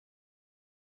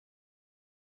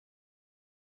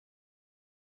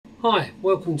Hi,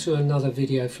 welcome to another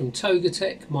video from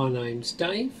TOGAtech. My name's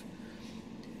Dave.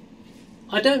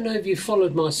 I don't know if you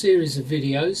followed my series of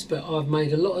videos, but I've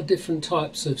made a lot of different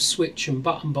types of switch and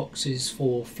button boxes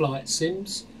for flight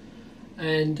sims,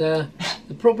 and the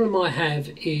problem I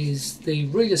have is the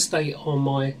real estate on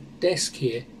my desk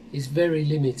here is very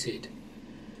limited.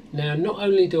 Now, not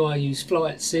only do I use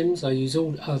flight sims, I use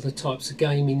all other types of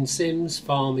gaming sims,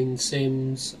 farming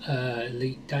sims,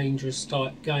 elite dangerous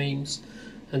type games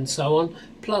and so on.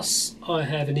 Plus I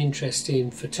have an interest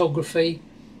in photography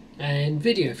and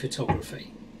video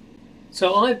photography.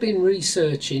 So I've been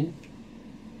researching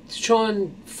to try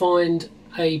and find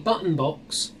a button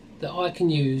box that I can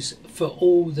use for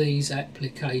all these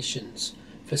applications,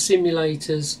 for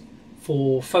simulators,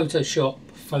 for Photoshop,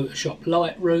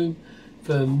 Lightroom,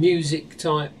 for music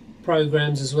type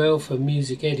programs as well, for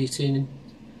music editing,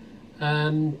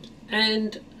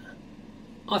 and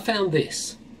I found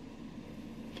this.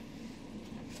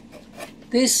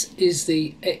 This is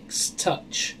the X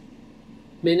Touch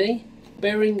Mini,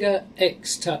 Behringer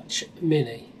X Touch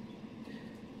Mini.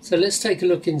 So let's take a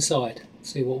look inside,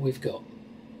 see what we've got.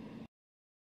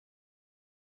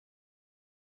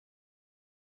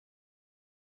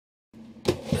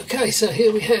 Okay, so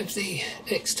here we have the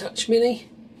X Touch Mini,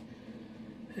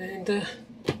 and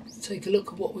let's take a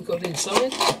look at what we've got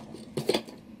inside.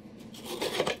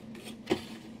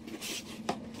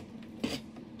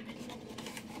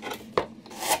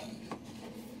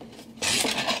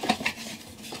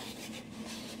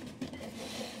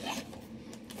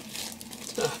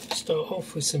 Start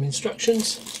off with some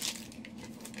instructions.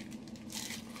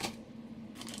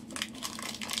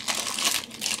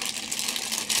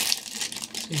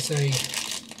 This is a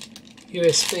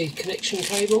USB connection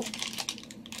cable.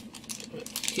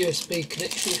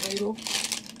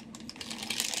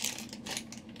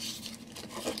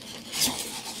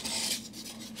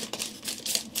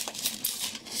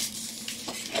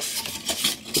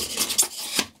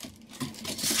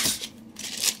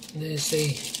 And there's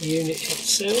the unit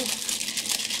itself.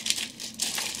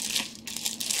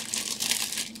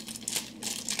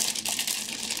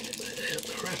 Get out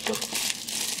the wrapper.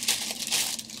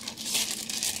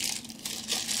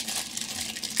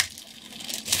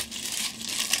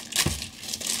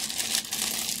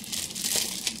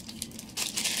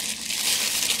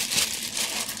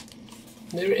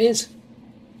 There it is,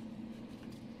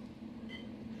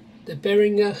 the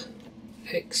Behringer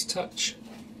X Touch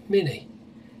Mini.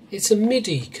 It's a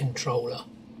Midi controller,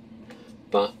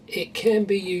 but it can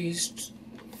be used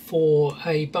for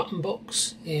a button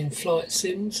box in flight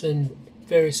sims and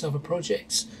various other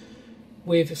projects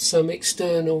with some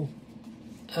external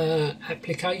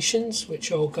applications, which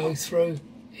I'll go through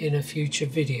in a future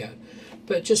video.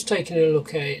 But just taking a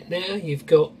look at it now, you've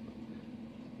got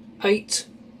 8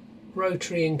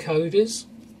 rotary encoders,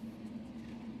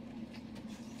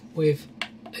 with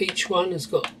each one has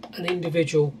got an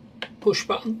individual push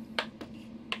button.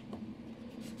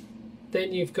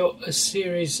 Then you've got a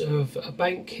series of a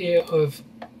bank here of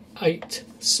 8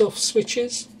 soft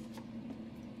switches,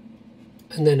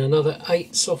 and then another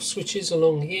 8 soft switches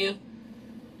along here,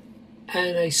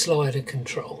 and a slider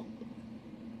control.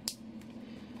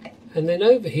 And then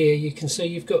over here you can see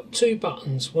you've got 2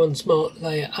 buttons, one's marked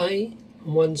layer A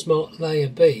and one's marked layer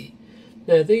B.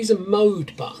 Now these are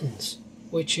mode buttons,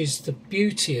 which is the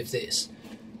beauty of this,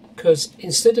 because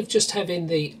instead of just having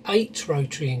the 8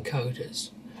 rotary encoders,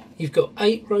 you've got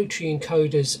 8 rotary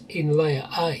encoders in layer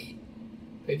A.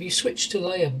 But if you switch to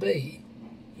layer B,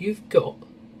 you've got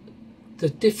the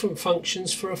different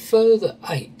functions for a further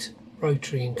 8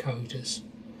 rotary encoders.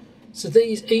 So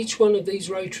each one of these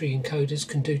rotary encoders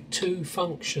can do 2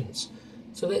 functions.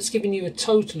 So that's giving you a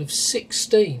total of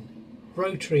 16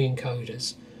 rotary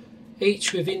encoders,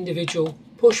 each with individual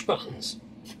push buttons.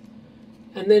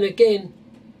 And then again,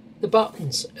 the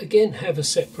buttons again have a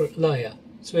separate layer.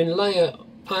 So in layer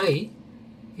A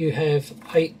you have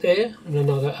 8 there and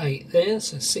another 8 there,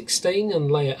 so 16 on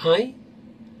layer A.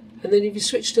 And then if you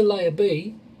switch to layer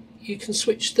B, you can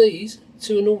switch these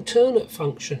to an alternate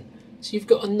function. So you've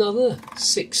got another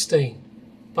 16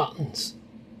 buttons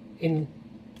in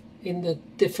the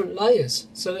different layers.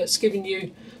 So that's giving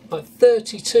you like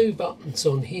 32 buttons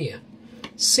on here,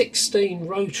 16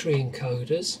 rotary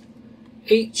encoders,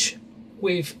 each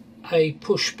with a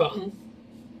push button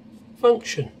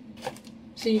function.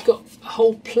 So you've got a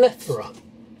whole plethora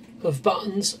of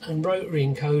buttons and rotary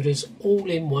encoders all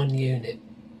in one unit.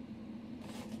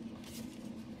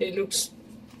 It looks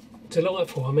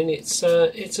delightful. I mean, it's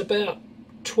about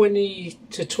 20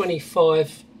 to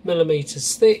 25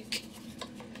 millimeters thick.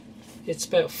 It's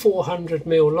about 400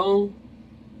 mil long.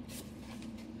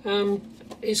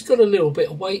 it's got a little bit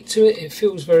of weight to it. It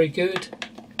feels very good.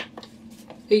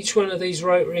 Each one of these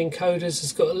rotary encoders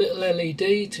has got a little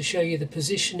LED to show you the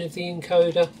position of the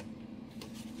encoder,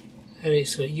 and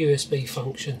it's got a USB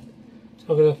function. So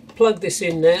I'm going to plug this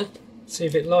in now, see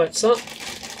if it lights up.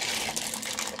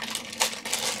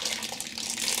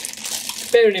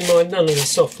 Bearing in mind none of the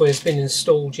software has been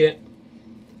installed yet.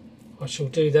 I shall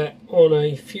do that on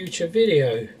a future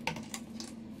video.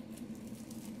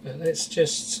 But let's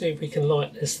just see if we can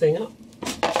light this thing up.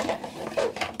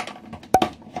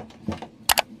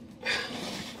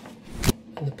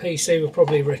 And the PC will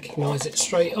probably recognise it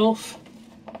straight off.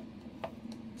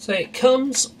 So it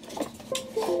comes.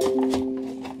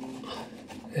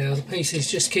 Now the PC's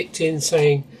just kicked in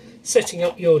saying setting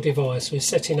up your device. We're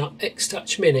setting up X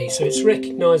Touch Mini, so it's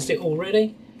recognised it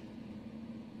already.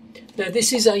 Now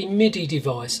this is a Midi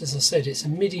device. As I said, it's a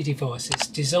Midi device. It's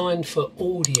designed for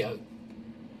audio,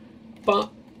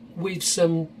 but with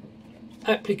some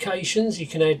applications you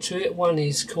can add to it. One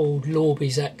is called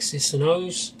Lorbe's Axis and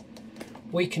O's.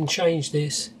 We can change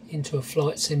this into a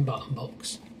flight sim button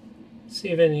box. See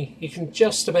if any, you can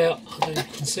just about, I don't know if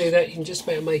you can see that, you can just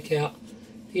about make out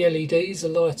the LEDs are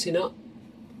lighting up.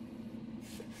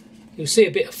 You'll see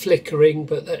a bit of flickering,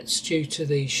 but that's due to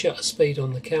the shutter speed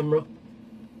on the camera.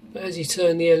 But as you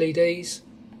turn the LEDs,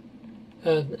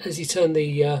 as you turn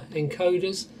the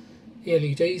encoders, the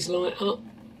LEDs light up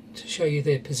to show you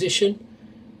their position.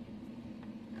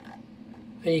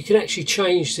 And you can actually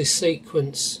change this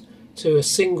sequence to a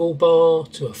single bar,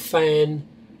 to a fan,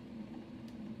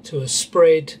 to a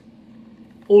spread.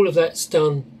 All of that's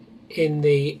done in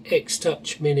the X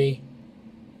Touch Mini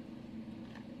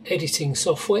editing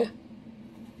software.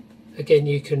 Again,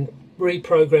 you can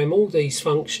reprogram all these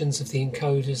functions of the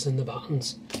encoders and the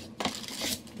buttons.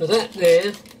 For that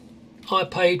there, I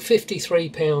paid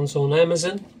 £53 on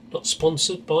Amazon, not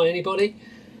sponsored by anybody,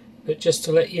 but just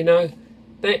to let you know,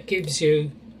 that gives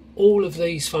you all of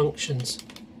these functions.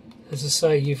 As I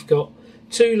say, you've got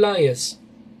 2 layers,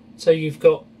 so you've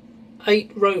got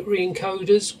 8 rotary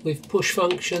encoders with push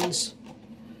functions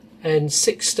and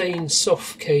 16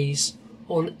 soft keys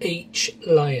on each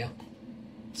layer.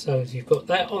 So you've got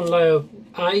that on layer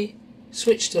A,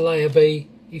 switch to layer B,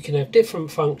 you can have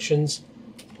different functions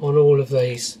on all of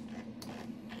these.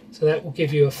 So that will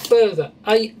give you a further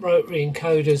 8 rotary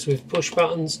encoders with push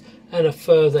buttons and a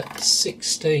further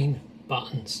 16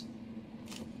 buttons.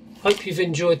 Hope you've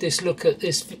enjoyed this look at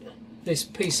this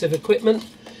piece of equipment.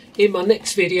 In my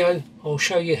next video I'll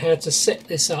show you how to set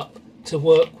this up to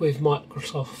work with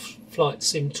Microsoft Flight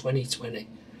Sim 2020.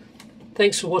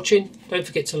 Thanks for watching. Don't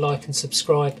forget to like and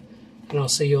subscribe, and I'll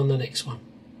see you on the next one.